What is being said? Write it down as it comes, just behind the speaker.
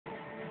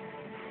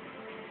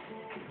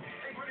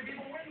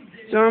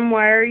Storm,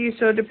 why are you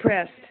so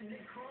depressed?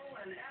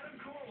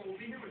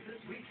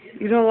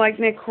 You don't like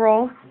Nick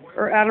Kroll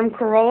or Adam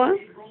Carolla?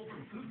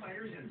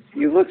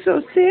 You look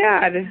so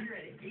sad.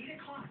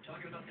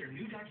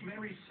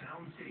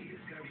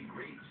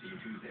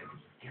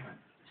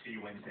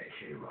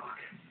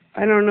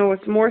 I don't know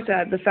what's more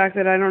sad, the fact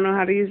that I don't know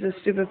how to use this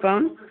stupid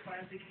phone.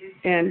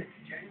 And,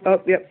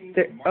 oh, yep,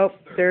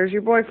 there's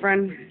your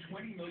boyfriend.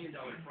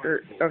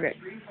 Okay.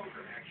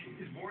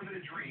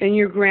 And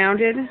you're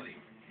grounded?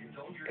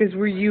 Because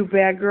were you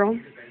bad girl?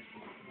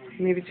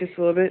 Maybe just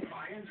a little bit.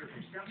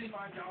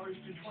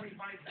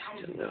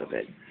 Just a little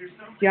bit.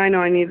 Yeah, I know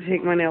I need to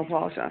take my nail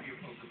polish off.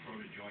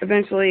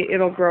 Eventually,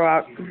 it'll grow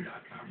out.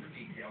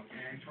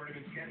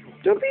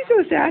 Don't be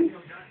so sad.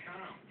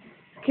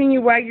 Can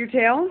you wag your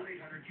tail?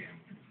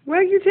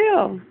 Wag your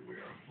tail.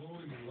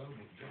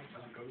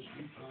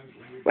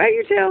 Wag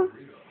your tail.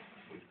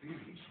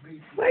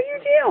 Wag your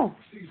tail.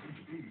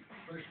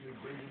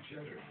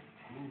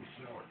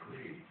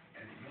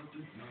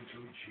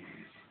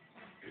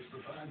 It's the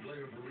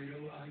 5-layer burrito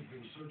I've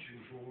been searching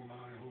for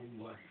my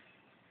whole life,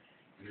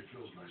 and it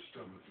fills my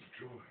stomach with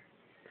joy.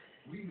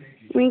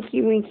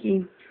 Winky,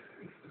 winky.